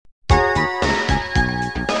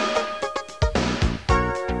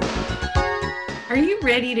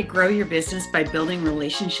ready to grow your business by building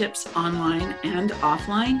relationships online and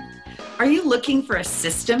offline? Are you looking for a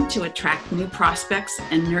system to attract new prospects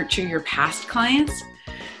and nurture your past clients?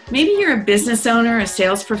 Maybe you're a business owner, a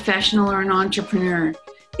sales professional, or an entrepreneur.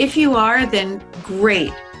 If you are, then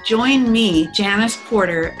great. Join me, Janice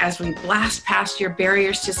Porter, as we blast past your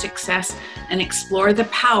barriers to success and explore the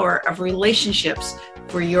power of relationships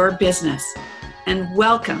for your business. And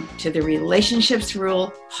welcome to the Relationships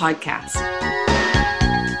Rule podcast.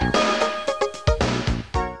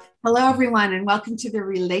 Hello, everyone, and welcome to the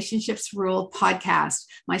Relationships Rule podcast.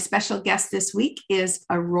 My special guest this week is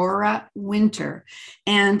Aurora Winter.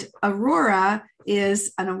 And Aurora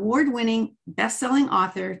is an award-winning, best-selling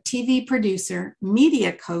author, TV producer,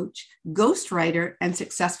 media coach, ghostwriter, and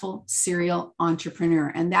successful serial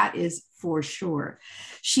entrepreneur. And that is for sure.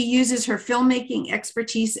 She uses her filmmaking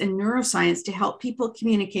expertise and neuroscience to help people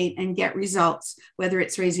communicate and get results, whether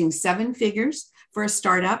it's raising 7 figures for a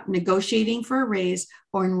startup, negotiating for a raise,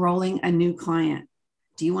 or enrolling a new client.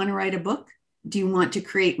 Do you want to write a book? Do you want to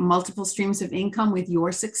create multiple streams of income with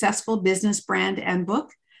your successful business brand and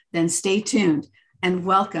book? Then stay tuned and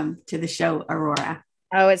welcome to the show, Aurora.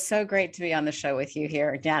 Oh, it's so great to be on the show with you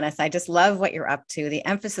here, Janice. I just love what you're up to. The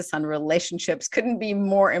emphasis on relationships couldn't be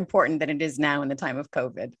more important than it is now in the time of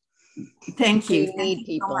COVID. Thank you. We need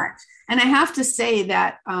people. So much. And I have to say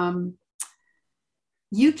that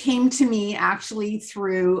you came to me actually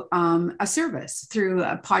through a service, through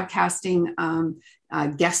a podcasting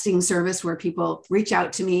guesting service where people reach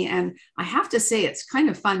out to me. And I have to say, it's kind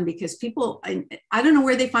of fun because people, I don't know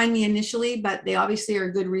where they find me initially, but they obviously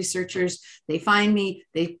are good researchers. They find me,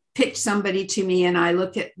 they pitch somebody to me, and I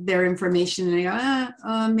look at their information and I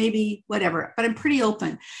go, maybe whatever, but I'm pretty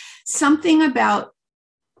open. Something about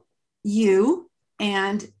you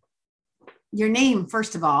and your name,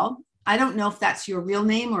 first of all. I don't know if that's your real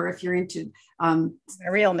name or if you're into my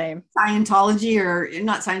real name, Scientology or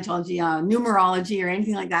not Scientology, numerology or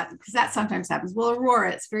anything like that, because that sometimes happens. Well,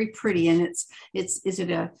 Aurora, it's very pretty, and is it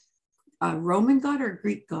a Roman god or a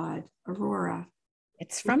Greek god? Aurora.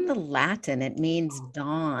 It's from the Latin. It means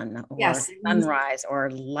dawn or yes, sunrise or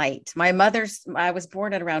light. I was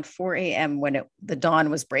born at around 4 a.m. when the dawn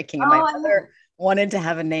was breaking, and my mother wanted to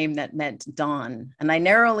have a name that meant dawn. And I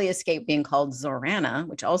narrowly escaped being called Zorana,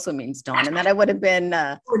 which also means dawn. And then I would have been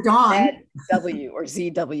or Dawn. W or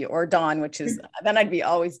ZW or Dawn, which is, then I'd be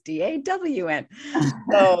always DAWN.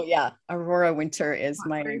 So yeah, Aurora Winter is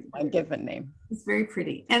my given name. It's very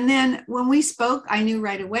pretty. And then when we spoke, I knew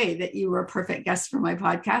right away that you were a perfect guest for my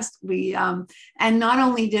podcast. And not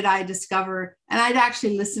only did I discover, and I'd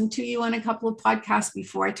actually listened to you on a couple of podcasts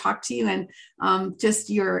before I talked to you, and just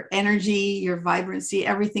your energy, your vibrancy,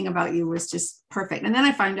 everything about you was just perfect. And then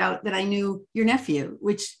I found out that I knew your nephew,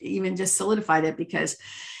 which even just solidified it because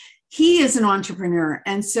he is an entrepreneur.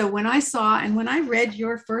 And so when I read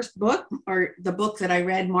your first book, or the book that I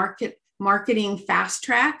read, Marketing Fast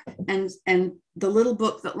Track, and the little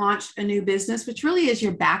book that launched a new business, which really is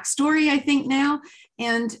your backstory, I think now.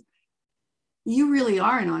 And you really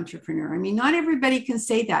are an entrepreneur. I mean, not everybody can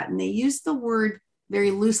say that, and they use the word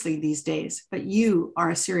very loosely these days, but you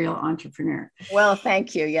are a serial entrepreneur. Well,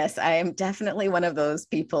 thank you. Yes, I am definitely one of those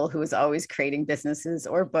people who is always creating businesses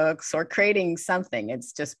or books or creating something.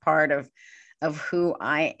 It's just part of who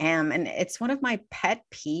I am. And it's one of my pet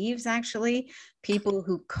peeves, actually, people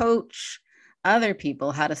who coach other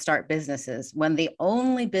people how to start businesses when the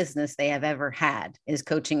only business they have ever had is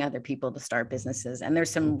coaching other people to start businesses. And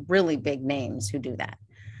there's some really big names who do that.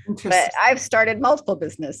 But I've started multiple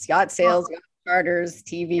business, yacht sales, yacht charters,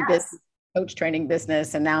 TV business, coach training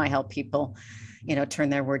business. And now I help people,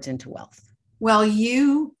 turn their words into wealth. Well,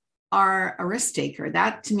 you are a risk taker.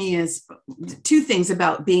 That to me is 2 things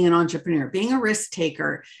about being an entrepreneur: being a risk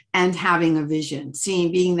taker and having a vision,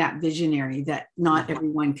 being that visionary that not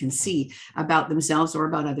everyone can see about themselves or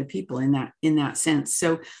about other people in that sense.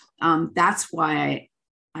 So that's why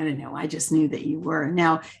I don't know. I just knew that you were.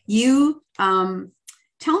 Now you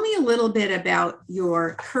tell me a little bit about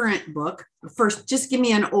your current book. First, just give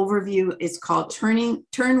me an overview. It's called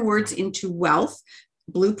Turn Words into Wealth: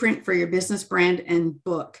 Blueprint for Your Business Brand and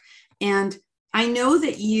Book. And I know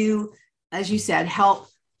that you, as you said, help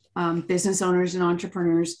business owners and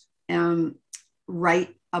entrepreneurs write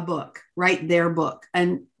their book.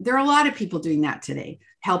 And there are a lot of people doing that today,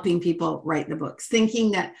 helping people write the books,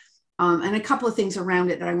 thinking that, and a couple of things around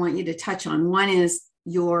it that I want you to touch on. One is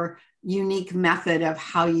your unique method of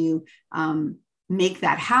how you make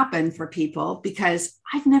that happen for people, because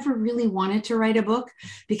I've never really wanted to write a book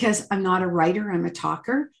because I'm not a writer, I'm a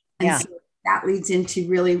talker. And so that leads into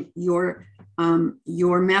really your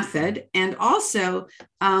method. And also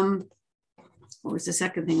what was the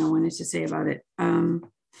second thing I wanted to say about it?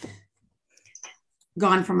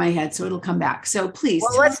 Gone from my head, so it'll come back. So please.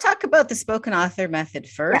 Well, let's talk about the spoken author method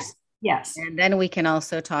first. Yes. And then we can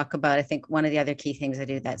also talk about, I think one of the other key things I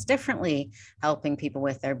do that's differently helping people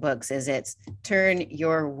with their books is it's turn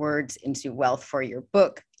your words into wealth for your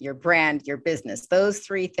book, your brand, your business. Those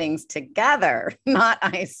three things together, not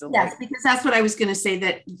isolate. Yes, because that's what I was going to say,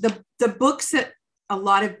 that the books that a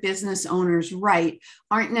lot of business owners write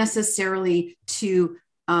aren't necessarily to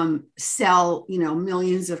sell,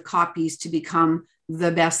 millions of copies to become the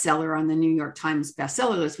bestseller on the New York Times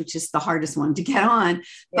bestseller list, which is the hardest one to get on.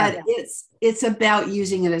 But it's about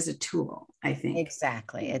using it as a tool, I think.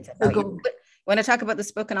 Exactly. It's about you want to talk about the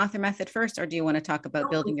spoken author method first, or do you want to talk about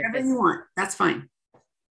building your business? Whatever you want. That's fine.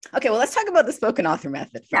 Okay, well, let's talk about the spoken author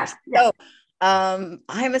method first. Yeah. So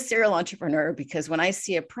I'm a serial entrepreneur because when I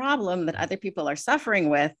see a problem that other people are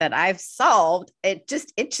suffering with that I've solved, it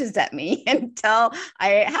just itches at me until I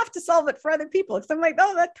have to solve it for other people. Because I'm like,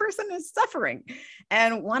 oh, that person is suffering.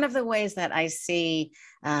 And one of the ways that I see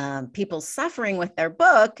people suffering with their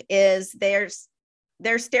book is they're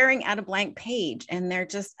staring at a blank page and they're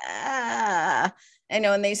just,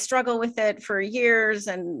 and they struggle with it for years.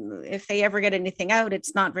 And if they ever get anything out,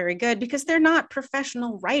 it's not very good because they're not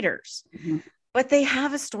professional writers, but they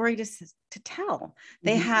have a story to tell.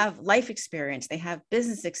 They have life experience, they have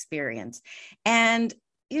business experience. And,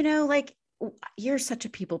 you're such a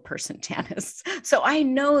people person, Janice. So I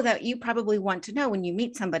know that you probably want to know when you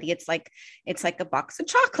meet somebody, it's like a box of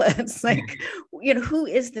chocolates. Like, who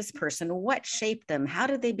is this person? What shaped them? How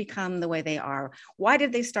did they become the way they are? Why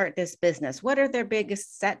did they start this business? What are their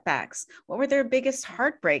biggest setbacks? What were their biggest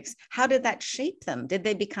heartbreaks? How did that shape them? Did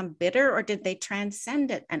they become bitter, or did they transcend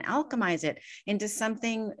it and alchemize it into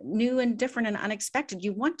something new and different and unexpected?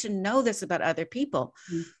 You want to know this about other people.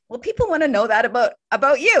 Well, people want to know that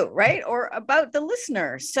about you, right? Or about the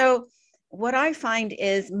listener. So what I find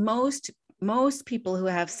is most people who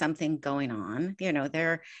have something going on,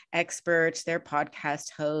 they're experts, they're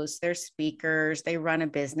podcast hosts, they're speakers, they run a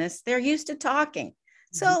business, they're used to talking.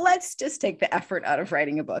 So let's just take the effort out of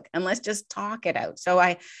writing a book and let's just talk it out. So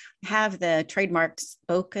I have the trademarked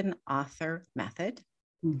spoken author method.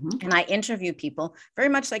 And I interview people very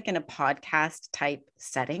much like in a podcast type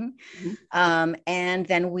setting. And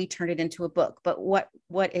then we turn it into a book. But what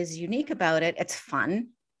is unique about it, it's fun,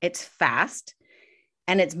 it's fast,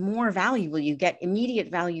 and it's more valuable. You get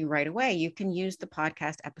immediate value right away. You can use the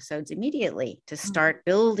podcast episodes immediately to start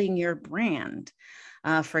building your brand.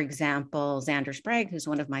 For example, Xander Sprague, who's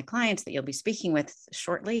one of my clients that you'll be speaking with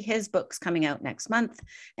shortly, his book's coming out next month,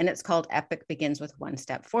 and it's called Epic Begins with One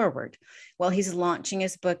Step Forward. Well, he's launching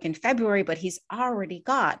his book in February, but he's already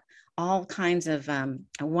got all kinds of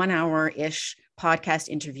 1 hour-ish podcast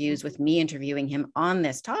interviews with me interviewing him on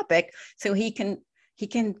this topic. So he can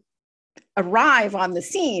arrive on the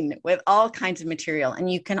scene with all kinds of material.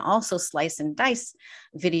 And you can also slice and dice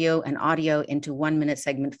video and audio into 1 minute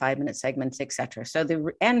segment, 5 minute segments, etc. So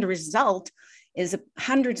the end result is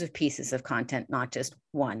hundreds of pieces of content, not just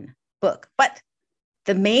one book. But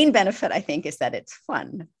the main benefit, I think, is that it's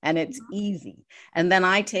fun and it's easy. And then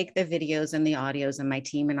I take the videos and the audios, and my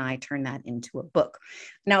team and I turn that into a book.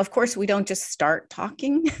 Now, of course, we don't just start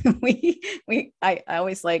talking. I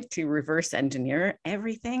always like to reverse engineer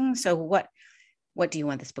everything. So what do you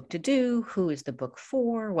want this book to do? Who is the book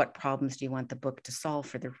for? What problems do you want the book to solve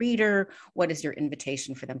for the reader? What is your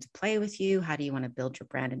invitation for them to play with you? How do you want to build your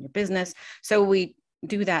brand and your business? So we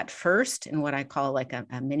do that first in what I call like a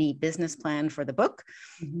mini business plan for the book.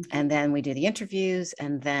 And then we do the interviews,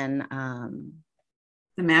 and then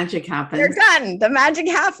the magic happens. They're done. The magic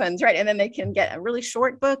happens, right? And then they can get a really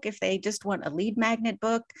short book if they just want a lead magnet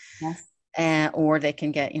book. Yes. Or they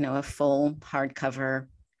can get, a full hardcover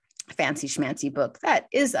fancy schmancy book that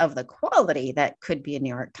is of the quality that could be a New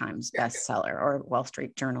York Times bestseller or Wall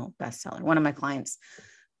Street Journal bestseller. One of my clients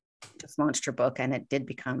just launched her book, and it did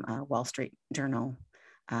become a Wall Street Journal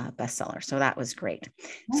bestseller. So that was great.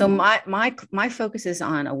 So my focus is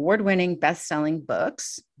on award-winning best-selling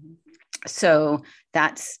books. So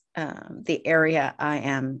that's the area I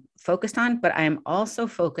am focused on, but I am also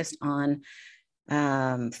focused on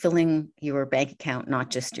filling your bank account, not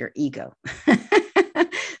just your ego.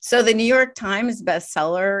 So the New York Times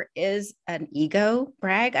bestseller is an ego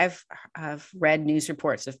brag. I've read news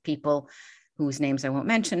reports of people whose names I won't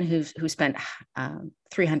mention, who spent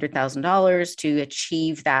 $300,000 to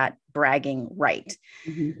achieve that bragging right.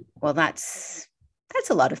 Well, that's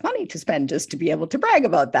a lot of money to spend just to be able to brag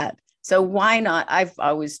about that. So why not? I've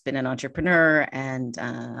always been an entrepreneur and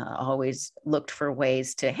always looked for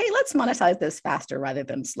ways to, hey, let's monetize this faster rather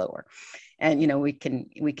than slower. And we can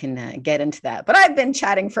get into that. But I've been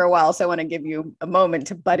chatting for a while, so I want to give you a moment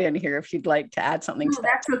to butt in here if you'd like to add something. No,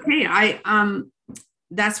 that's okay.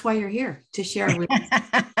 That's why you're here, to share with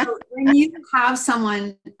us. So when you have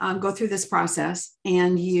someone go through this process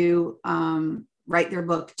and you write their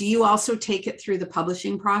book, do you also take it through the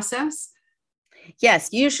publishing process? Yes,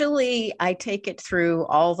 usually I take it through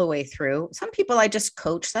all the way through. Some people, I just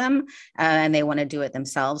coach them and they want to do it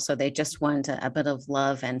themselves. So they just want a bit of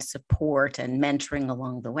love and support and mentoring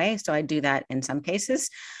along the way. So I do that in some cases.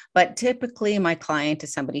 But typically my client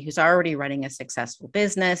is somebody who's already running a successful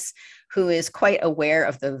business, who is quite aware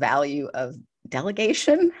of the value of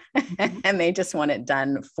delegation and they just want it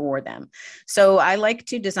done for them. So I like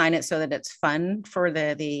to design it so that it's fun for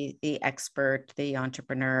the expert, the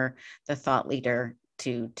entrepreneur, the thought leader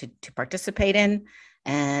to participate in,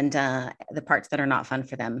 and the parts that are not fun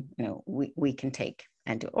for them, we can take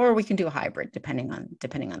and do, or we can do a hybrid depending on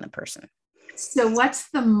the person. So what's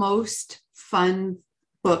the most fun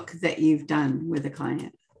book that you've done with a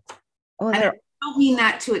client? I don't mean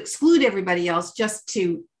that to exclude everybody else, just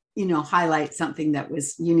to highlight something that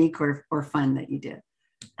was unique or fun that you did.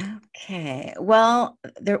 Okay. Well,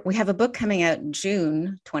 we have a book coming out in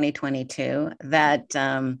June 2022 that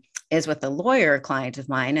is with a lawyer client of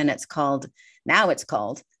mine, and it's called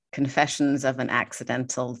Confessions of an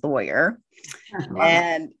Accidental Lawyer.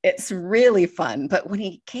 And it's really fun. But when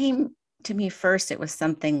he came to me first, it was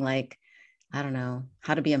something like, I don't know,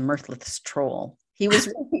 how to be a mirthless troll. He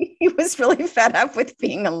was really fed up with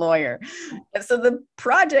being a lawyer. And so the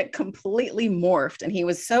project completely morphed, and he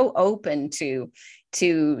was so open to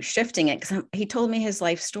shifting it, because he told me his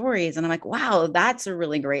life stories and I'm like, wow, that's a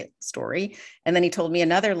really great story. And then he told me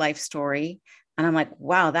another life story and I'm like,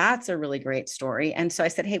 wow, that's a really great story. And so I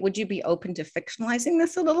said, hey, would you be open to fictionalizing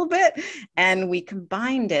this a little bit? And we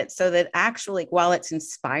combined it so that actually, while it's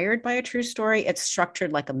inspired by a true story, it's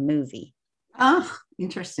structured like a movie. Oh,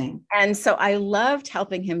 interesting. And so I loved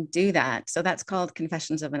helping him do that. So that's called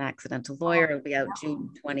Confessions of an Accidental Lawyer. It'll be out June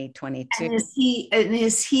 2022. And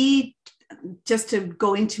is he, just to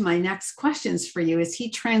go into my next questions for you, is he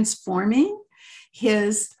transforming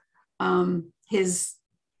his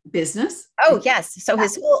business? Oh, yes. So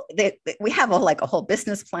his whole, we have a whole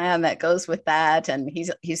business plan that goes with that. And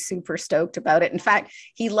he's super stoked about it. In fact,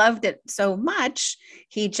 he loved it so much,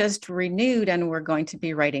 he just renewed, and we're going to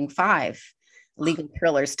be writing 5 legal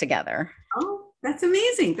thrillers together. Oh, that's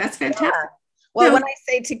amazing. That's fantastic. Yeah. Well, when I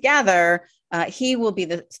say together, he will be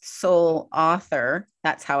the sole author.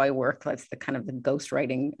 That's how I work. That's the kind of the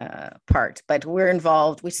ghostwriting part. But we're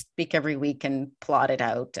involved. We speak every week and plot it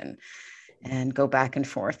out and go back and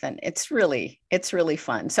forth. And it's really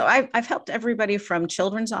fun. So I've helped everybody from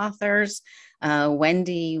children's authors.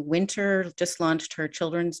 Wendy Winter just launched her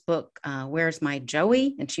children's book, Where's My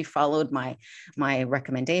Joey? And she followed my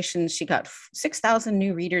recommendations. She got 6,000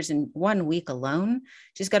 new readers in 1 week alone.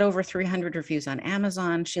 She's got over 300 reviews on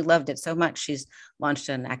Amazon. She loved it so much. She's launched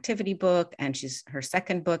an activity book, and her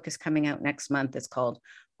second book is coming out next month. It's called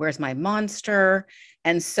Where's My Monster?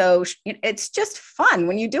 And so it's just fun.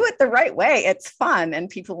 When you do it the right way, it's fun. And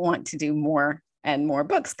people want to do more and more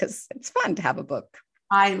books because it's fun to have a book.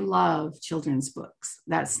 I love children's books.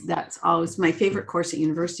 That's always my favorite course at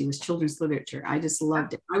university was children's literature. I just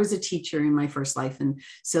loved it. I was a teacher in my first life. And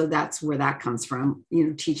so that's where that comes from,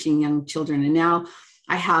 teaching young children. And now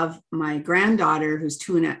I have my granddaughter who's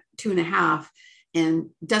two and a half and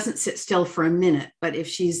doesn't sit still for a minute. But if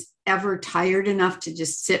she's ever tired enough to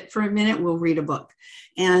just sit for a minute, we'll read a book.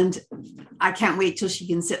 And I can't wait till she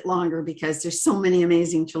can sit longer because there's so many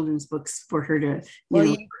amazing children's books for her to,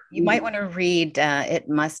 you might want to read It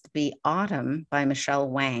Must Be Autumn by Michelle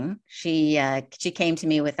Wang. She came to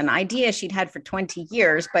me with an idea she'd had for 20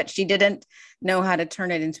 years, but she didn't know how to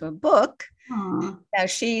turn it into a book. Aww. Now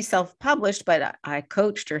she self-published, but I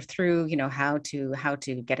coached her through, how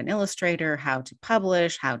to get an illustrator, how to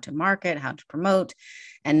publish, how to market, how to promote.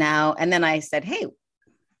 And then I said, hey,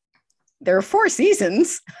 there are 4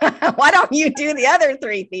 seasons. Why don't you do the other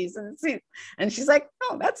 3 seasons? And she's like,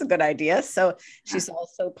 oh, that's a good idea. So she's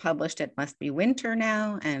also published It Must Be Winter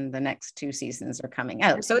now, and the next 2 seasons are coming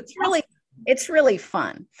out. So it's really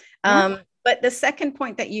fun. But the second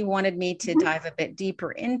point that you wanted me to dive a bit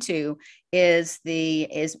deeper into is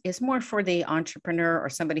more for the entrepreneur or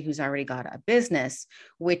somebody who's already got a business,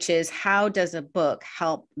 which is how does a book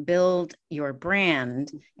help build your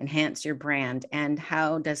brand, enhance your brand, and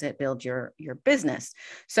how does it build your business?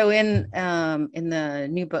 So in the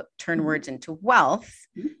new book, Turn Words into Wealth,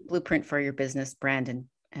 Blueprint for Your Business, Brand, and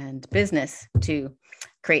and business to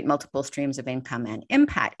create multiple streams of income and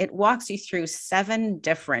impact. It walks you through 7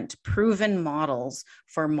 different proven models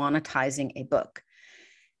for monetizing a book.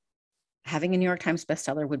 Having a New York Times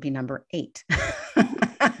bestseller would be number 8.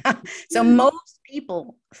 So most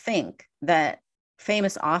people think that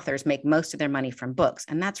famous authors make most of their money from books,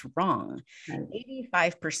 and that's wrong. Right.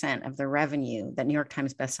 85% of the revenue that New York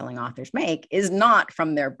Times bestselling authors make is not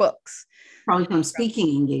from their books. Probably from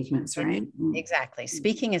speaking engagements, right? Exactly.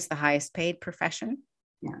 Speaking is the highest paid profession.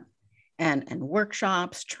 Yeah. And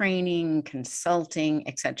workshops, training, consulting,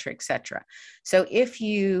 et cetera, et cetera. So if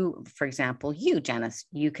you, for example, you, Janice,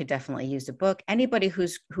 you could definitely use a book. Anybody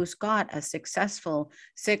who's got a successful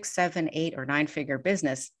 6, 7, 8, or 9-figure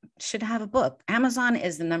business should have a book. Amazon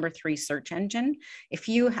is the number 3 search engine. If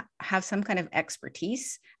you have some kind of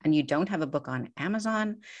expertise and you don't have a book on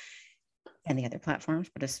Amazon and the other platforms,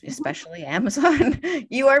 but especially Amazon,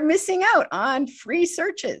 you are missing out on free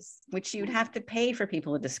searches, which you'd have to pay for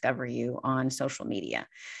people to discover you on social media.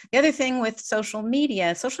 The other thing with social media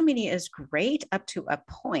is great up to a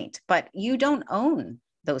point, but you don't own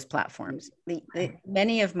those platforms.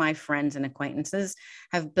 Many of my friends and acquaintances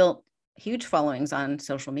have built huge followings on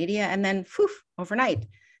social media, and then overnight,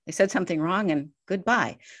 they said something wrong and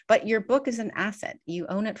goodbye. But your book is an asset. You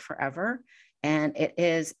own it forever. And it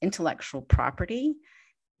is intellectual property.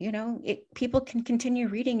 You know, people can continue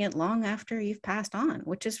reading it long after you've passed on,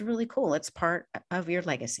 which is really cool. It's part of your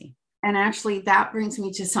legacy. And actually, that brings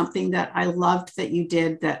me to something that I loved that you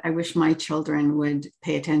did that I wish my children would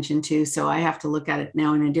pay attention to. So I have to look at it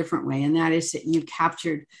now in a different way. And that is that you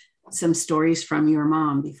captured some stories from your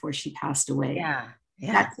mom before she passed away. Yeah.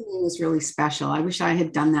 That to me was really special. I wish I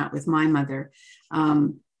had done that with my mother.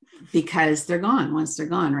 Because they're gone once they're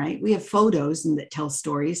gone, right? We have photos that tell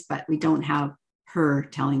stories, but we don't have her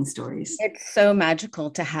telling stories. It's so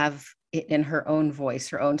magical to have it in her own voice,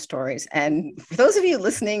 her own stories. And for those of you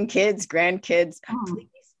listening, kids, grandkids, please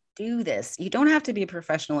do this. You don't have to be a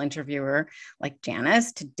professional interviewer like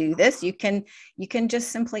Janice to do this. You can just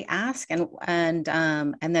simply ask and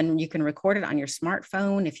then you can record it on your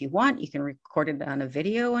smartphone if you want. You can record it on a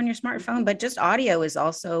video on your smartphone, but just audio is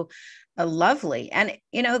also lovely. And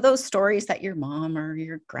you know, those stories that your mom or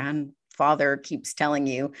your grandfather keeps telling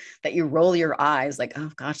you that you roll your eyes like,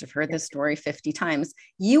 oh gosh, I've heard this story 50 times.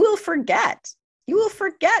 You will forget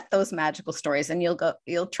those magical stories, and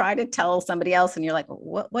you'll try to tell somebody else, and you're like,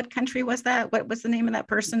 what country was that? What was the name of that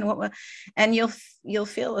person? And you'll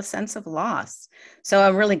feel a sense of loss. So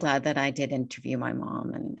I'm really glad that I did interview my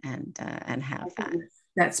mom and have that.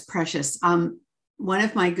 That's precious. One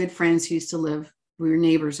of my good friends who used to live, we were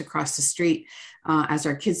neighbors across the street as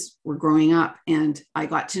our kids were growing up, and I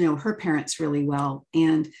got to know her parents really well.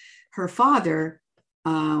 And her father,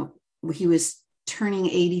 he was turning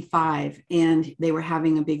 85, and they were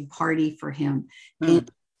having a big party for him. And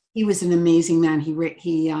he was an amazing man. He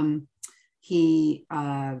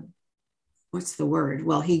what's the word?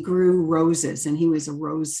 Well, he grew roses, and he was a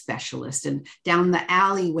rose specialist. And down the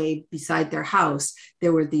alleyway beside their house,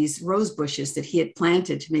 there were these rose bushes that he had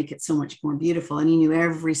planted to make it so much more beautiful. And he knew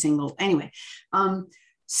every single, anyway.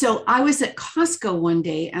 So I was at Costco one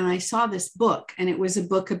day, and I saw this book, and it was a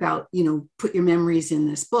book about, put your memories in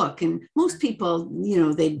this book. And most people,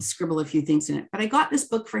 they'd scribble a few things in it, but I got this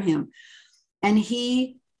book for him, and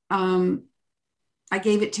I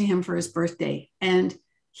gave it to him for his birthday. And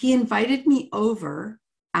he invited me over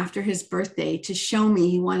after his birthday to show me.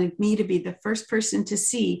 He wanted me to be the first person to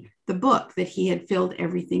see the book that he had filled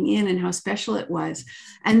everything in and how special it was.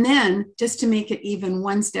 And then, just to make it even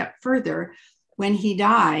one step further, when he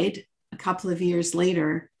died a couple of years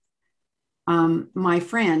later, my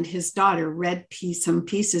friend, his daughter, read some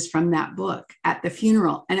pieces from that book at the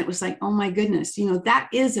funeral. And it was like, oh my goodness, that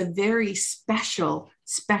is a very special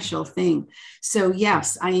thing. So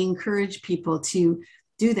yes, I encourage people to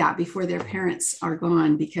do that before their parents are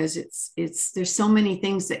gone, because there's so many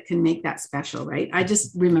things that can make that special, right? I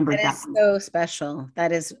just remembered that. Is so special.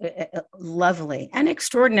 That is lovely and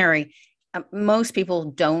extraordinary. Most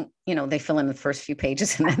people don't, they fill in the first few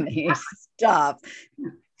pages and then they stop.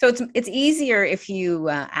 So it's easier if you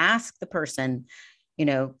ask the person,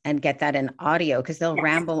 and get that in audio, because they'll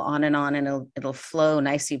ramble on and it'll flow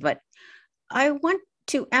nicely. But I want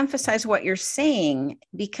to emphasize what you're saying,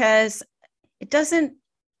 because it doesn't.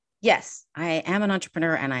 Yes, I am an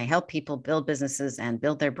entrepreneur and I help people build businesses and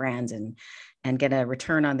build their brands and get a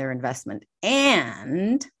return on their investment.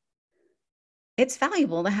 And it's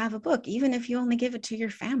valuable to have a book, even if you only give it to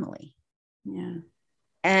your family. Yeah.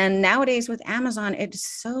 And nowadays with Amazon, it's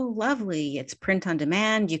so lovely. It's print on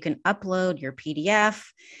demand. You can upload your PDF,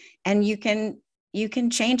 and you can you can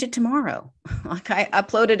change it tomorrow. Like I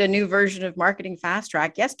uploaded a new version of Marketing Fast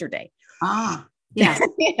Track yesterday. Yes.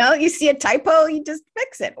 You see a typo, you just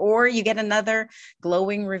fix it, or you get another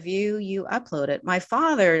glowing review, you upload it. My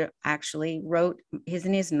father actually wrote, he's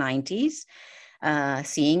in his 90s.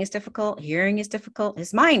 Seeing is difficult, hearing is difficult.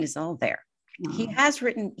 His mind is all there.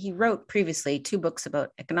 He wrote previously 2 books about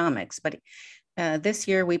economics, but this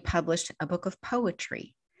year we published a book of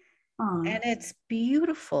poetry. And it's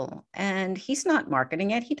beautiful. And he's not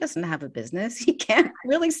marketing it. He doesn't have a business. He can't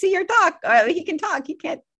really see or talk. He can talk.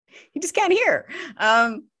 He just can't hear.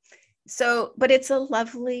 But it's a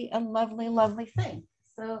lovely, lovely thing.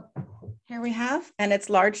 So here we have, and it's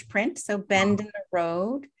large print. So Bend in the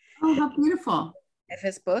Road. Oh, how beautiful. Of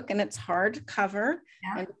his book, and it's hardcover.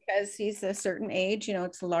 Yeah. And because he's a certain age,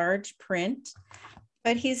 it's large print,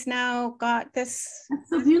 but he's now got this. That's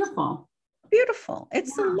so beautiful. Beautiful.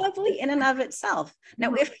 It's so lovely in and of itself.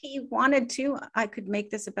 Now, if he wanted to, I could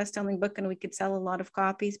make this a best-selling book and we could sell a lot of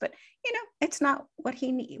copies, but it's not what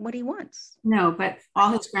he wants. No, but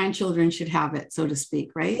all his grandchildren should have it, so to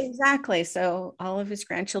speak, right? Exactly. So all of his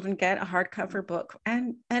grandchildren get a hardcover book,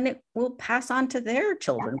 and it will pass on to their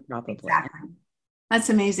children, probably. Exactly. That's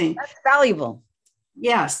amazing. That's valuable.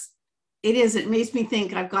 Yes, it is. It makes me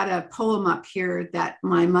think. I've got a poem up here that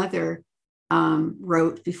my mother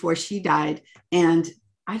wrote before she died. And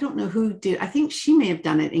I don't know who did. I think she may have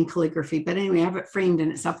done it in calligraphy. But anyway, I have it framed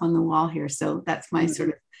and it's up on the wall here. So that's my sort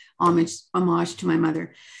of homage to my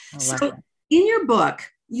mother. So in your book,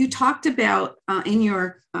 you talked about, in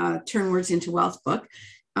your Turn Words into Wealth book,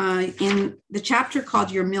 in the chapter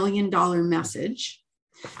called Your $1 Million Message,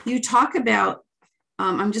 you talk about,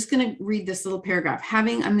 I'm just going to read this little paragraph.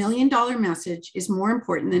 Having $1 million message is more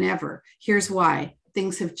important than ever. Here's why.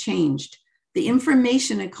 Things have changed. The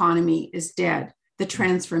information economy is dead. The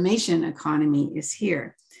transformation economy is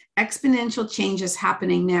here. Exponential change is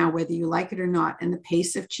happening now, whether you like it or not, and the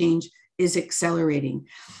pace of change is accelerating.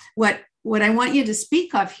 What I want you to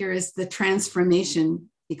speak of here is the transformation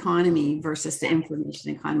economy versus the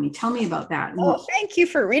information economy. Tell me about that. Oh, thank you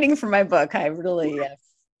for reading from my book. I really,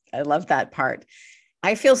 I love that part.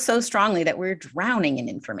 I feel so strongly that we're drowning in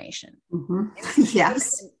information. Mm-hmm.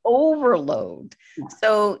 Yes. Overload. Yeah.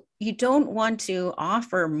 So you don't want to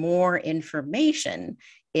offer more information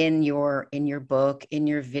in your book, in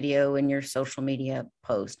your video, in your social media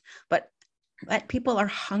post, but people are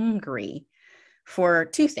hungry for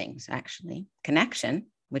 2 things, actually: connection,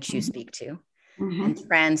 which you speak to, and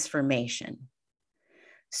transformation.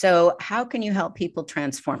 So how can you help people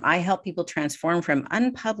transform? I help people transform from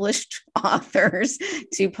unpublished authors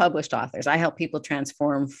to published authors. I help people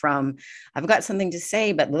transform from, I've got something to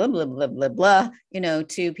say, but blah, blah, blah, blah, blah,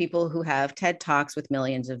 to people who have TED Talks with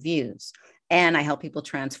millions of views. And I help people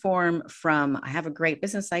transform from, I have a great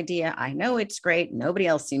business idea, I know it's great, nobody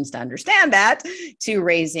else seems to understand that, to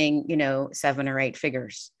raising, 7 or 8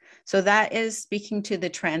 figures. So that is speaking to the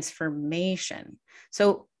transformation.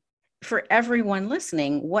 So for everyone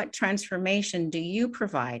listening, what transformation do you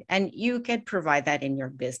provide? And you could provide that in your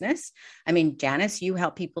business. I mean, Janice, you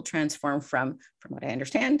help people transform from what I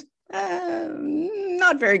understand,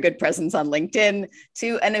 not very good presence on LinkedIn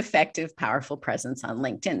to an effective, powerful presence on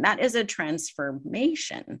LinkedIn. That is a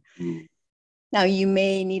transformation. Now, you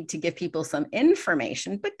may need to give people some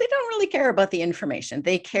information, but they don't really care about the information.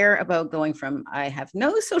 They care about going from, I have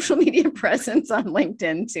no social media presence on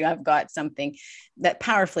LinkedIn, to I've got something that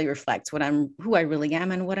powerfully reflects who I really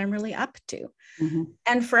am and what I'm really up to. Mm-hmm.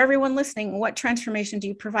 And for everyone listening, what transformation do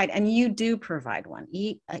you provide? And you do provide one.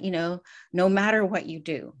 No matter what you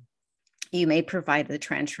do, you may provide the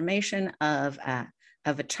transformation of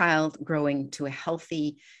a child growing to a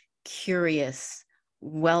healthy, curious,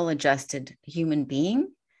 well-adjusted human being.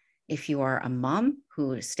 If you are a mom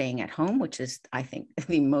who is staying at home, which is, I think,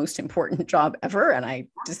 the most important job ever, and I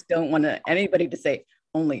just don't want anybody to say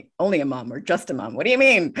only a mom or just a mom. What do you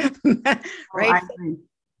mean? Right?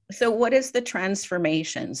 So what is the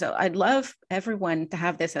transformation? So I'd love everyone to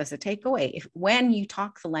have this as a takeaway. When you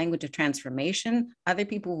talk the language of transformation, other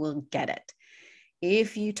people will get it.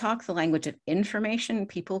 If you talk the language of information,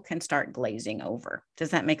 people can start glazing over. Does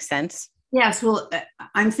that make sense? Yes. Well,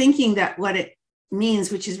 I'm thinking that what it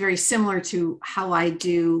means, which is very similar to how I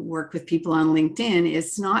do work with people on LinkedIn,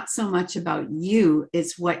 is not so much about you,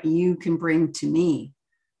 it's what you can bring to me.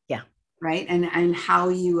 Yeah. Right. And how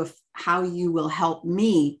you will help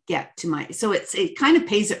me get to so it kind of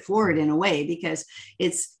pays it forward in a way, because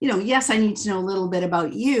it's, yes, I need to know a little bit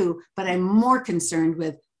about you, but I'm more concerned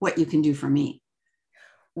with what you can do for me.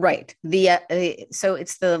 Right. So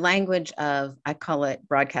it's the language of, I call it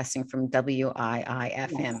broadcasting from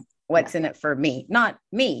WIIFM, what's in it for me, not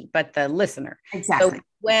me, but the listener. Exactly. So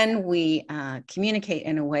when we communicate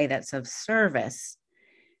in a way that's of service,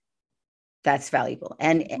 that's valuable.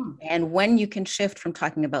 And when you can shift from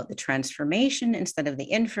talking about the transformation instead of the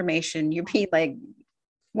information, you'll be like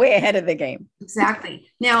way ahead of the game. Exactly.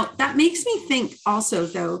 Now that makes me think also,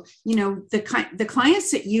 though, the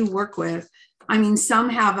clients that you work with, I mean, some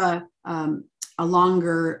have a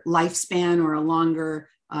longer lifespan or a longer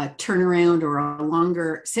turnaround or a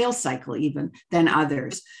longer sales cycle even than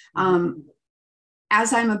others.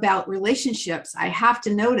 As I'm about relationships, I have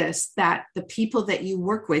to notice that the people that you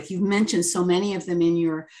work with, you've mentioned so many of them in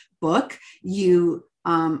your book, you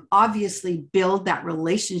obviously build that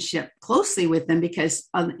relationship closely with them because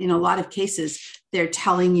in a lot of cases, they're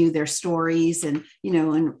telling you their stories and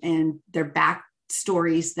their back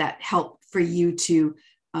stories that help for you to,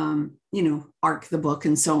 arc the book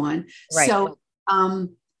and so on. Right.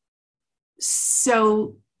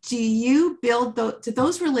 So do you build do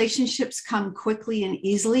those relationships come quickly and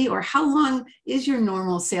easily, or how long is your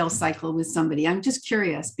normal sales cycle with somebody? I'm just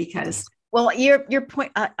curious because. Well, your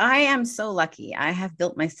point, I am so lucky. I have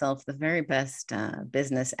built myself the very best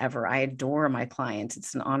business ever. I adore my clients.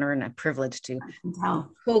 It's an honor and a privilege to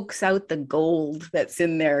coax out the gold that's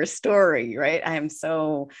in their story, right? I am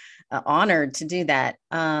so honored to do that.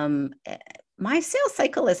 My sales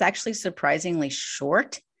cycle is actually surprisingly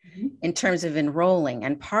short in terms of enrolling.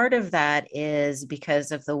 And part of that is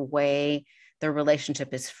because of the way the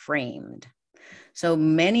relationship is framed. So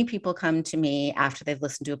many people come to me after they've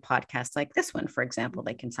listened to a podcast like this one, for example.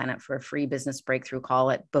 They can sign up for a free business breakthrough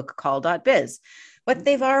call at bookcall.biz. But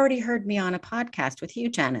they've already heard me on a podcast with you,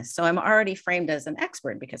 Janice. So I'm already framed as an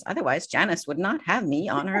expert because otherwise Janice would not have me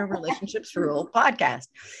on her Relationships Rule podcast.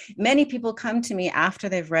 Many people come to me after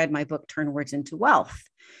they've read my book, Turn Words into Wealth.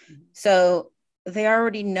 So they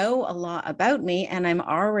already know a lot about me and I'm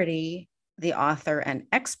already the author and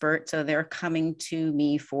expert. So they're coming to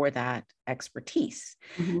me for that expertise.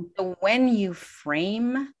 So when you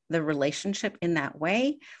frame the relationship in that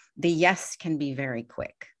way, the yes can be very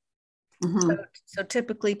quick. So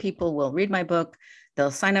typically people will read my book, they'll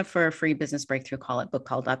sign up for a free business breakthrough call at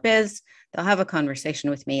bookcall.biz, they'll have a conversation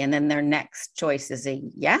with me, and then their next choice is a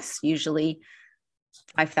yes, usually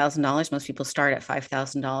 $5,000. Most people start at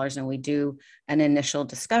 $5,000, and we do an initial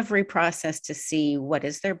discovery process to see what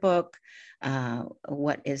is their book,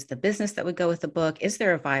 what is the business that would go with the book, is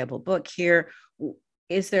there a viable book here,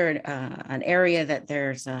 is there an area that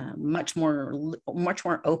there's a much more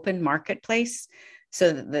open marketplace,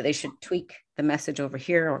 so that they should tweak the message over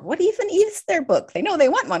here, or what even is their book? They know they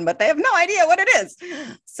want one, but they have no idea what it is.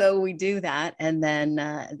 So we do that, and then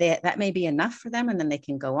that may be enough for them, and then they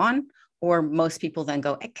can go on. Or most people then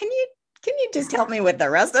go, can you just help me with the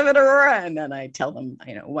rest of it, Aurora? And then I tell them,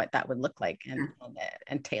 what that would look like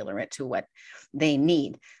and tailor it to what they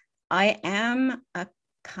need. I am I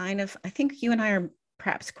think you and I are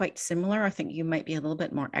perhaps quite similar. I think you might be a little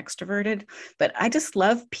bit more extroverted, but I just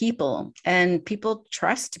love people and people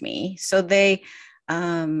trust me. So they,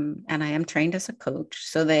 and I am trained as a coach,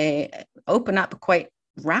 so they open up quite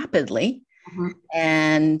rapidly.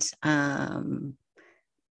 And,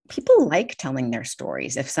 people like telling their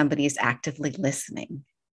stories if somebody is actively listening.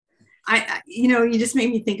 You just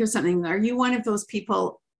made me think of something. Are you one of those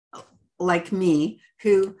people like me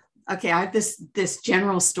who, I have this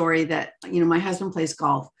general story that, my husband plays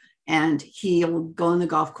golf and he'll go on the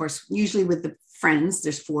golf course, usually with the friends,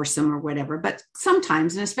 there's foursome or whatever, but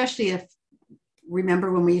sometimes, and especially if,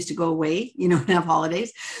 remember when we used to go away, and have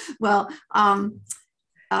holidays, well,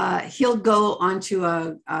 he'll go onto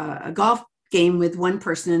a golf game with one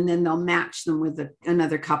person and then they'll match them with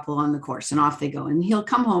another couple on the course and off they go. And he'll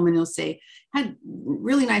come home and he'll say, had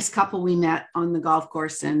really nice couple we met on the golf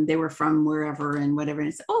course and they were from wherever and whatever. And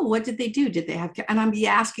it's, oh, what did they do? Did they have, and I'm be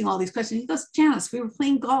asking all these questions. He goes, Janice, we were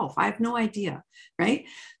playing golf. I have no idea. Right.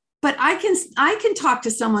 But I can talk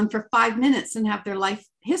to someone for 5 minutes and have their life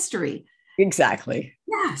history. Exactly.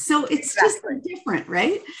 Yeah. So it's just different.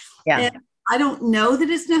 Right. Yeah. And I don't know that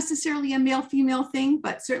it's necessarily a male-female thing,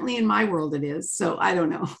 but certainly in my world it is. So I don't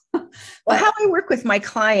know. Well, how I work with my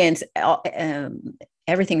clients,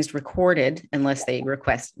 everything's recorded unless they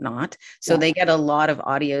request not. So they get a lot of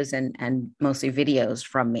audios and mostly videos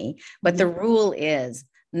from me. But the rule is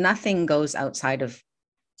nothing goes outside of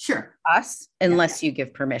us unless you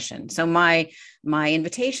give permission. So my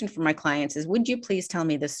invitation for my clients is, would you please tell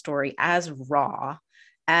me this story as raw,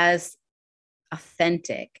 as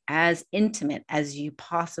authentic, as intimate as you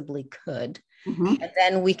possibly could. And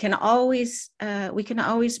then we can always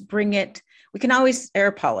bring it, we can always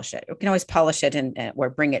air polish it. We can always polish it and or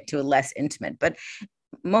bring it to a less intimate. But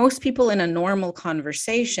most people in a normal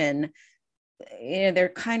conversation, they're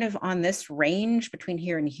kind of on this range between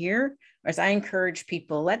here and here. Whereas I encourage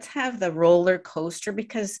people, let's have the roller coaster,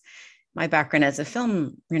 because my background as a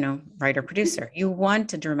film, writer, producer, you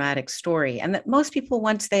want a dramatic story. And that most people,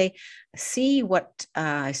 once they see what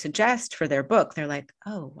I suggest for their book, they're like,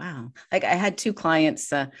 oh, wow. Like I had two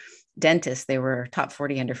clients, dentists, they were top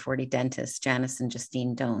 40 under 40 dentists, Janice and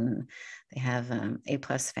Justine Doan. They have A+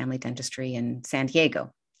 family dentistry in San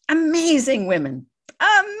Diego. Amazing women,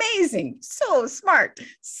 amazing, so smart,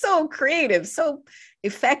 so creative, so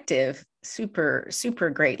effective, super, super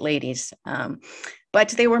great ladies. But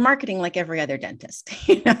they were marketing like every other dentist,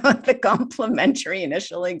 the complimentary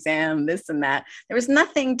initial exam, this and that. There was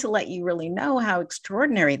nothing to let you really know how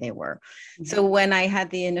extraordinary they were. Mm-hmm. So when I had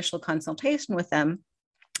the initial consultation with them,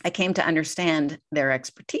 I came to understand their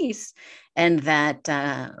expertise, and that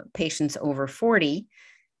patients over 40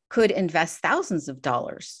 could invest thousands of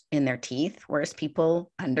dollars in their teeth, whereas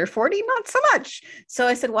people under 40, not so much. So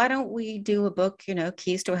I said, why don't we do a book,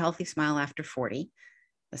 Keys to a Healthy Smile After 40?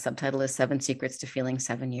 The subtitle is 7 Secrets to Feeling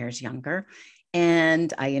 7 Years Younger.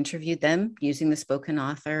 And I interviewed them using the spoken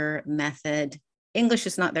author method. English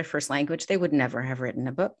is not their first language. They would never have written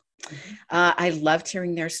a book. Mm-hmm. I loved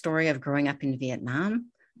hearing their story of growing up in Vietnam.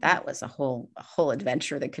 That was a whole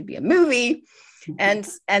adventure that could be a movie. And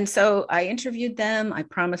so I interviewed them. I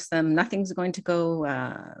promised them nothing's going to go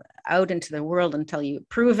out into the world until you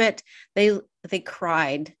approve it. They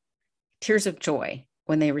cried tears of joy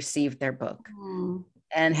when they received their book. Mm.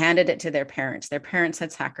 And handed it to their parents. Their parents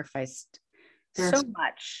had sacrificed so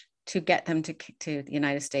much to get them to the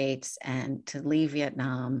United States and to leave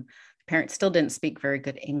Vietnam. The parents still didn't speak very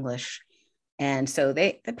good English. And so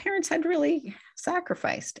the parents had really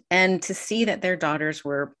sacrificed. And to see that their daughters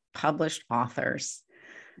were published authors,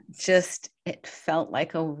 it felt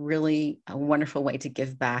like a wonderful way to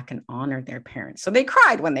give back and honor their parents. So they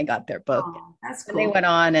cried when they got their book. Oh, that's cool. And they went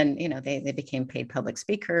on and, they became paid public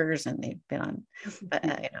speakers, and they've been on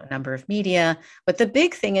a number of media. But the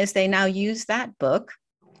big thing is they now use that book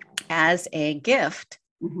as a gift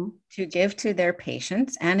mm-hmm. to give to their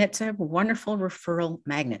patients. And it's a wonderful referral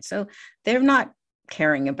magnet. So they're not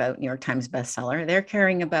caring about New York Times bestseller. They're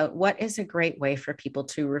caring about what is a great way for people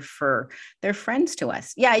to refer their friends to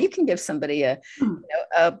us. Yeah, you can give somebody a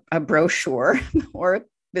brochure or a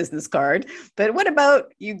business card, but what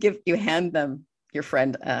about you hand them, your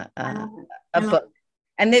friend, a book,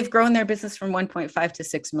 and they've grown their business from 1.5 to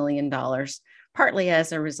 $6 million, partly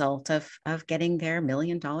as a result of getting their $1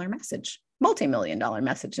 million message. Multi-million-dollar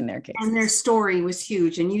message in their case. And their story was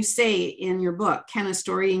huge. And you say in your book, can a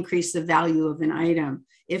story increase the value of an item?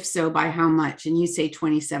 If so, by how much? And you say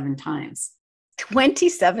 27 times.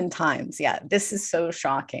 27 times. Yeah, this is so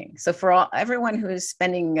shocking. So for everyone who is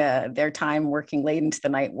spending their time working late into the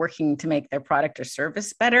night, working to make their product or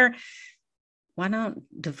service better, why not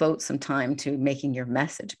devote some time to making your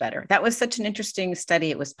message better? That was such an interesting study.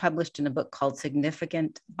 It was published in a book called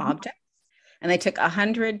Significant Objects. And they took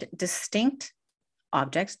 100 distinct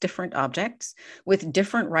objects, different objects, with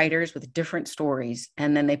different writers, with different stories.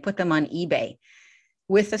 And then they put them on eBay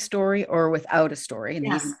with a story or without a story. And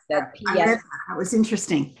yes, that was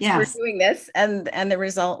interesting. Yes. We're doing this. And the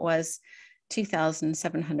result was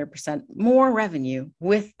 2,700% more revenue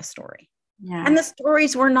with a story. Yeah. And the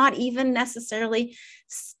stories were not even necessarily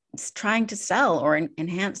trying to sell or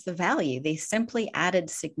enhance the value. They simply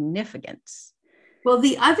added significance. Well,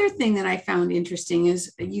 the other thing that I found interesting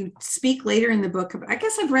is you speak later in the book. I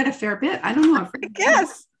guess I've read a fair bit. I don't know.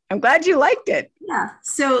 Yes, I'm glad you liked it. Yeah.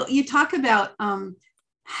 So you talk about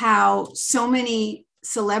how so many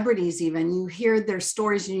celebrities, even you hear their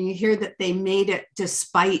stories and you hear that they made it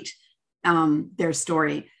despite their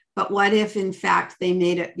story. But what if, in fact, they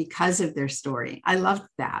made it because of their story? I loved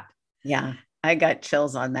that. Yeah, I got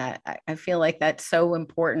chills on that. I feel like that's so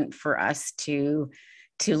important for us to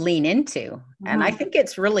lean into. And I think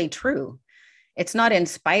it's really true. It's not in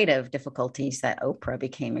spite of difficulties that Oprah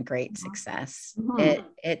became a great success.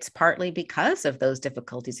 It's partly because of those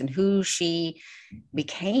difficulties and who she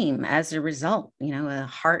became as a result, a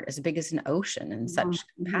heart as big as an ocean and such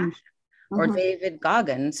compassion. Or David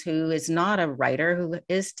Goggins, who is not a writer, who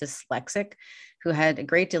is dyslexic, who had a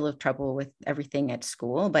great deal of trouble with everything at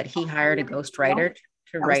school, but he hired a ghostwriter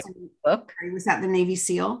to write a book. Was that the Navy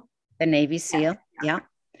SEAL? The Navy SEAL, yeah.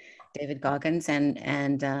 David Goggins, and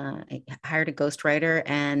hired a ghostwriter,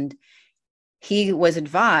 and he was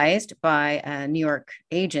advised by a New York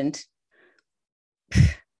agent,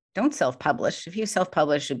 don't self-publish. If you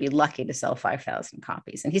self-publish, you'd be lucky to sell 5,000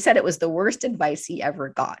 copies. And he said it was the worst advice he ever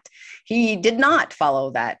got. He did not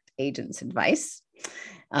follow that agent's advice.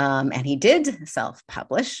 And he did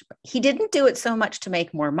self-publish. He didn't do it so much to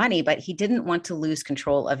make more money, but he didn't want to lose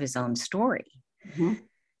control of his own story. Mm-hmm.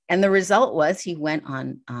 And the result was he went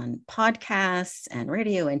on podcasts and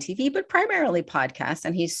radio and TV, but primarily podcasts.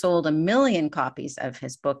 And he sold 1 million copies of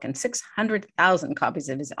his book and 600,000 copies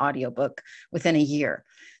of his audiobook within a year.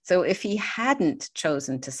 So if he hadn't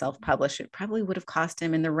chosen to self-publish, it probably would have cost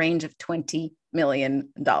him in the range of $20 million.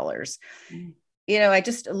 Mm-hmm. You know, I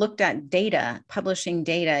just looked at data, publishing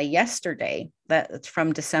data yesterday, that's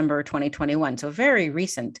from December 2021, so very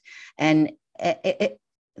recent. And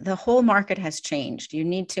the whole market has changed. You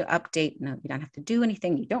need to update. No, you don't have to do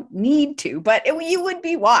anything. You don't need to, but you would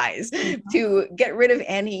be wise to get rid of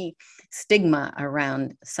any stigma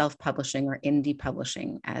around self-publishing or indie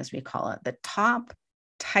publishing, as we call it. The top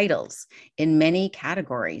titles in many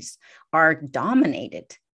categories are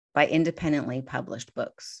dominated by independently published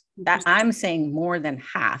books. That I'm saying more than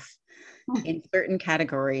half in certain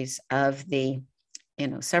categories of the,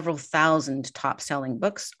 several thousand top selling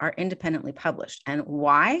books are independently published. And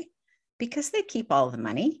why? Because they keep all the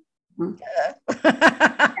money.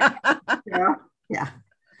 Yeah.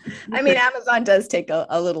 I mean, Amazon does take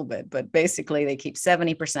a little bit, but basically they keep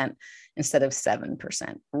 70% instead of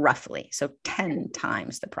 7%, roughly. So 10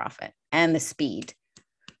 times the profit and the speed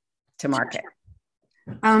to market.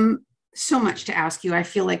 So much to ask you. I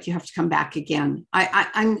feel like you have to come back again.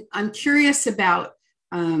 I'm curious about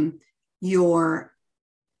your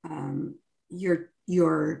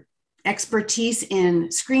expertise in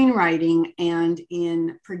screenwriting and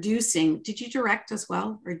in producing. Did you direct as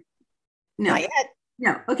well, or no? Not yet.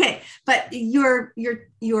 No. Okay, but your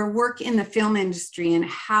work in the film industry and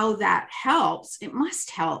how that helps. It must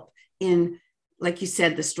help in, like you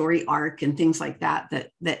said, the story arc and things like that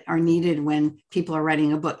are needed when people are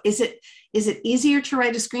writing a book. Is it easier to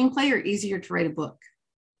write a screenplay or easier to write a book?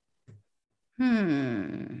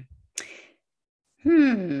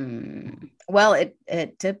 Well,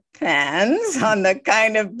 it depends on the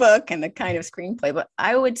kind of book and the kind of screenplay, but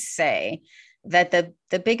I would say that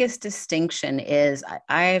the biggest distinction is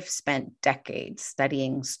I've spent decades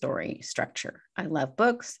studying story structure. I love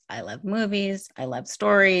books. I love movies. I love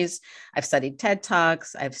stories. I've studied TED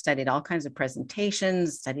Talks. I've studied all kinds of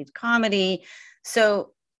presentations, studied comedy.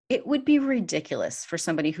 So it would be ridiculous for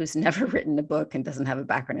somebody who's never written a book and doesn't have a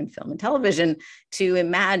background in film and television to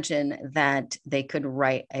imagine that they could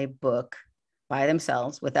write a book by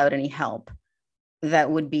themselves without any help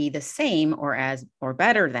that would be the same or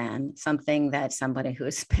better than something that somebody who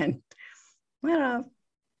has spent,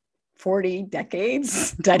 40 decades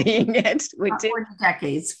studying it would do. 40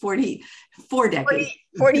 decades, 44 decades.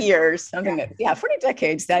 40 years, something that, 40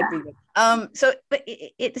 decades, that'd be good. But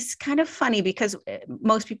it's kind of funny because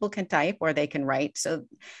most people can type or they can write. So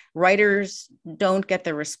writers don't get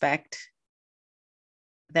the respect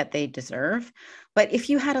that they deserve. But if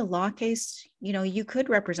you had a law case, you could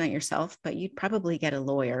represent yourself, but you'd probably get a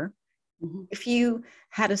lawyer. Mm-hmm. If you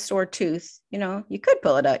had a sore tooth, you could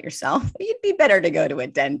pull it out yourself, but you'd be better to go to a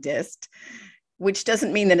dentist, which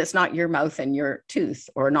doesn't mean that it's not your mouth and your tooth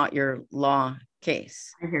or not your law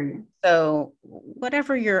case. I hear you. So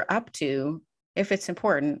whatever you're up to, if it's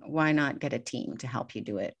important, why not get a team to help you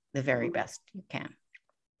do it the very best you can?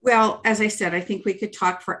 Well, as I said, I think we could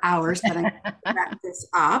talk for hours, but I'm going to wrap this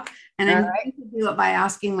up. And I'm going to do it by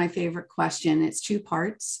asking my favorite question. It's 2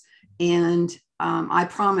 parts. And I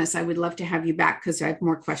promise I would love to have you back because I have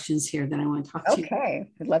more questions here that I want to talk to you. Okay,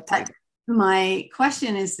 I'd love to. My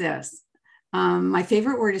question is this. My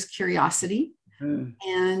favorite word is curiosity.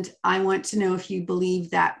 And I want to know if you believe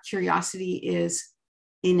that curiosity is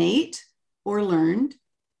innate or learned.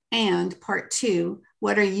 And part 2,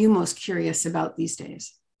 what are you most curious about these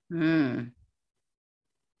days?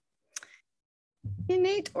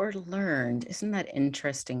 Innate or learned? Isn't that an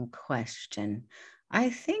interesting question? I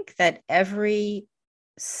think that every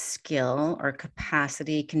skill or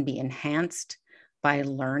capacity can be enhanced by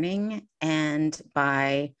learning and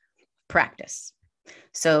by practice.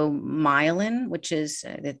 So myelin, which is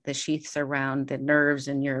the sheaths around the nerves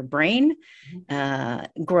in your brain,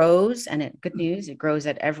 grows, and good news, it grows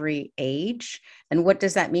at every age. And what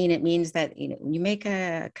does that mean? It means that when you make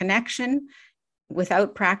a connection,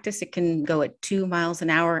 without practice, it can go at 2 miles an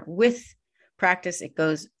hour. With practice, it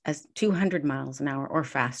goes as 200 miles an hour or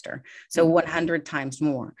faster. So 100 times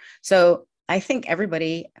more. So I think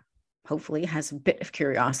everybody hopefully has a bit of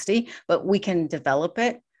curiosity, but we can develop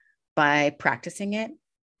it by practicing it.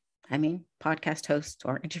 I mean, podcast hosts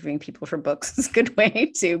or interviewing people for books is a good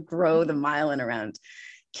way to grow the myelin around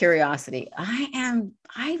curiosity.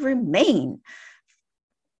 I remain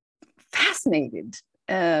fascinated,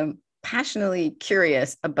 passionately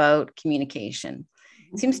curious about communication.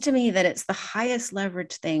 Seems to me that it's the highest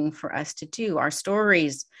leverage thing for us to do. Our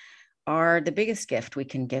stories are the biggest gift we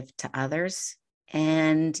can give to others.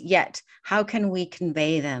 And yet, how can we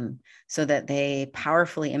convey them so that they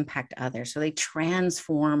powerfully impact others, so they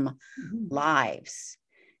transform lives?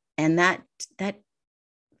 And that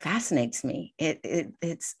fascinates me.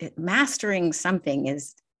 It's mastering something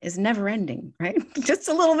is never ending, right? Just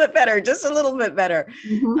a little bit better,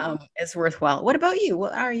 is worthwhile. What about you?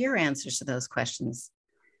 What are your answers to those questions?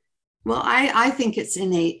 Well, I think it's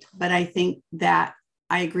innate, but I think that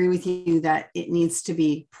I agree with you that it needs to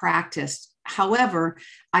be practiced. However,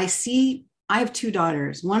 I have two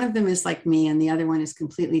daughters. One of them is like me, and the other one is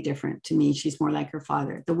completely different to me. She's more like her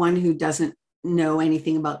father, the one who doesn't know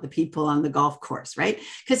anything about the people on the golf course, right?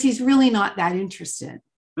 Because he's really not that interested.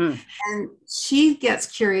 And she gets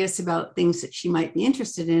curious about things that she might be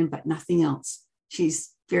interested in, but nothing else. She's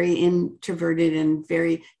very introverted and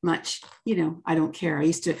very much, I don't care.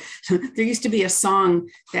 There used to be a song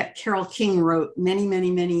that Carole King wrote many, many,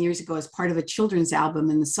 many years ago as part of a children's album.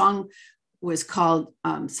 And the song was called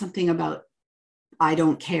something about I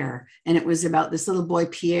don't care. And it was about this little boy,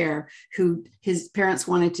 Pierre, who his parents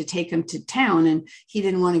wanted to take him to town and he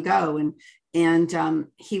didn't want to go. And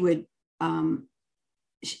he would, the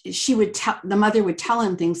mother would tell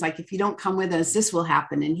him things like, if you don't come with us, this will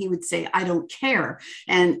happen. And he would say, I don't care.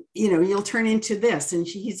 And, you'll turn into this. And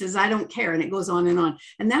he says, I don't care. And it goes on.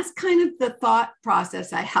 And that's kind of the thought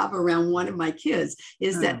process I have around one of my kids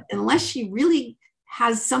is that unless she really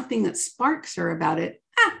has something that sparks her about it,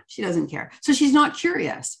 she doesn't care. So she's not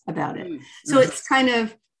curious about it. So it's kind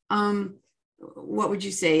of, what would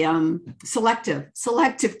you say? Selective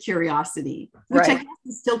curiosity, which I guess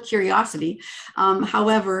is still curiosity.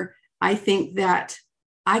 However, I think that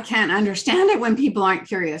I can't understand it when people aren't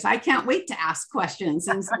curious. I can't wait to ask questions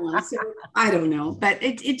and so on. So I don't know, but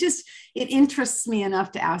it interests me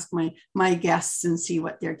enough to ask my guests and see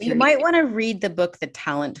what they're curious. You might want to read the book, The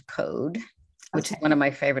Talent Code, which is one of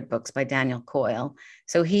my favorite books by Daniel Coyle.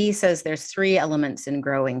 So he says there's 3 elements in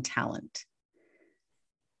growing talent.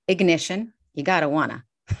 Ignition, you gotta wanna.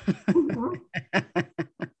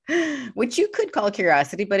 Which you could call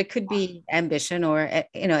curiosity, but it could be ambition or,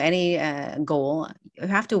 any goal. You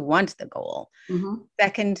have to want the goal.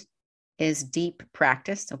 Second is deep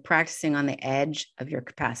practice. So practicing on the edge of your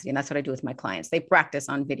capacity. And that's what I do with my clients. They practice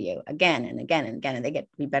on video again and again and again, and they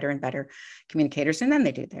get to be better and better communicators. And then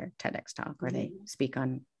they do their TEDx talk or they speak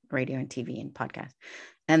on radio and TV and podcast.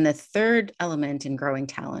 And the third element in growing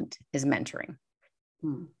talent is mentoring.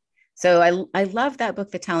 So I love that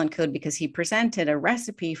book, The Talent Code, because he presented a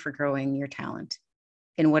recipe for growing your talent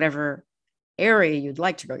in whatever area you'd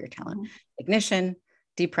like to grow your talent. Ignition,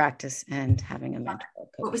 deep practice, and having a mentor.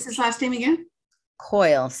 What was his last name again?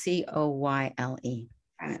 Coyle, Coyle. Okay.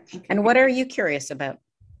 And what are you curious about?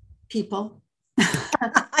 People.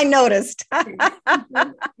 I noticed. And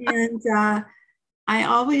I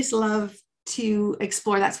always love to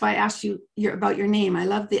explore. That's why I asked you about your name. I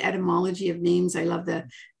love the etymology of names. I love to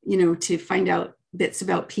find out bits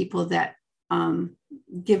about people that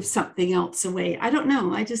give something else away. I don't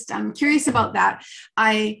know. I'm curious about that.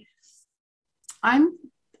 I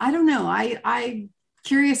don't know. I'm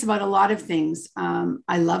curious about a lot of things.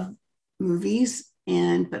 I love movies,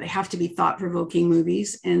 but they have to be thought-provoking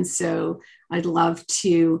movies. And so I'd love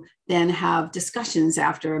to then have discussions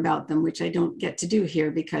after about them, which I don't get to do here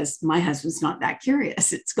because my husband's not that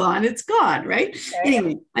curious. It's gone, right? Okay.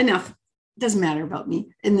 Anyway, enough. Doesn't matter about me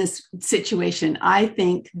in this situation. I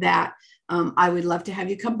think that I would love to have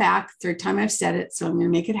you come back. 3rd time I've said it, so I'm going to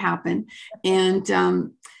make it happen.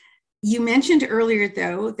 And you mentioned earlier,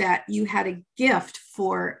 though, that you had a gift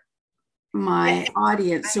for my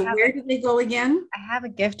audience. So where do they go again? I have a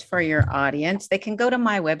gift for your audience. They can go to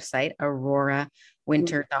my website,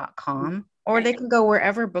 aurorawinter.com, or they can go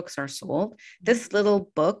wherever books are sold. This little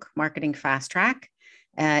book, Marketing Fast Track,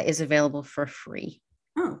 is available for free.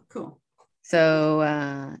 Oh, cool.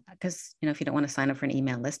 So, because, if you don't want to sign up for an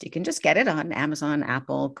email list, you can just get it on Amazon,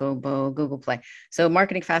 Apple, Kobo, Google Play. So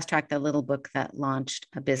Marketing Fast Track, the little book that launched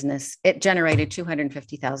a business, it generated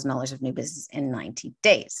 $250,000 of new business in 90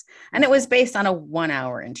 days. And it was based on a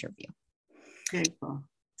 1-hour interview. Very cool.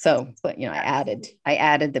 So, but I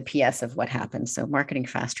added the PS of what happened. So Marketing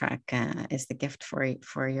Fast Track is the gift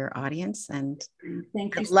for your audience, and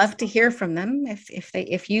thank you. I'd love to hear from them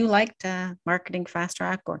if you liked Marketing Fast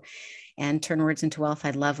Track and Turn Words into Wealth.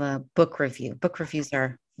 I'd love a book review. Book reviews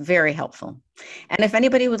are very helpful. And if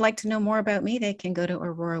anybody would like to know more about me, they can go to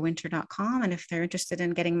aurorawinter.com. And if they're interested in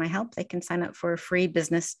getting my help, they can sign up for a free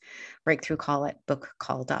business breakthrough call at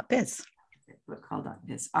bookcall.biz. book called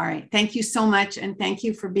is. All right. Thank you so much. And thank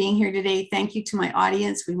you for being here today. Thank you to my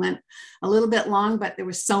audience. We went a little bit long, but there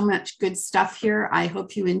was so much good stuff here. I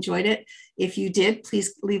hope you enjoyed it. If you did,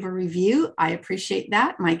 please leave a review. I appreciate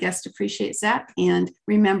that. My guest appreciates that. And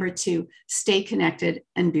remember to stay connected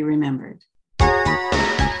and be remembered.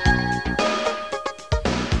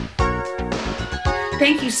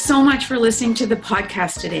 Thank you so much for listening to the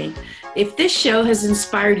podcast today. If this show has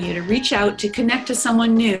inspired you to reach out to connect to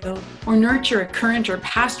someone new or nurture a current or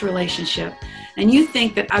past relationship, and you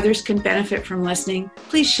think that others can benefit from listening,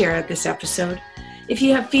 please share this episode. If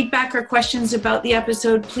you have feedback or questions about the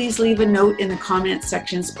episode, please leave a note in the comment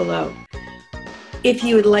sections below. If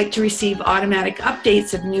you would like to receive automatic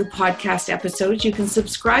updates of new podcast episodes, you can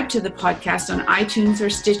subscribe to the podcast on iTunes or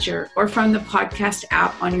Stitcher or from the podcast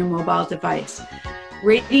app on your mobile device.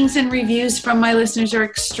 Ratings and reviews from my listeners are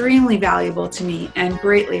extremely valuable to me and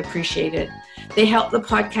greatly appreciated. They help the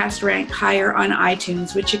podcast rank higher on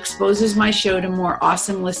iTunes, which exposes my show to more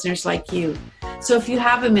awesome listeners like you. So if you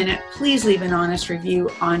have a minute, please leave an honest review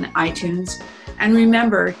on iTunes. And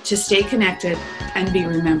remember to stay connected and be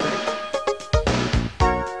remembered.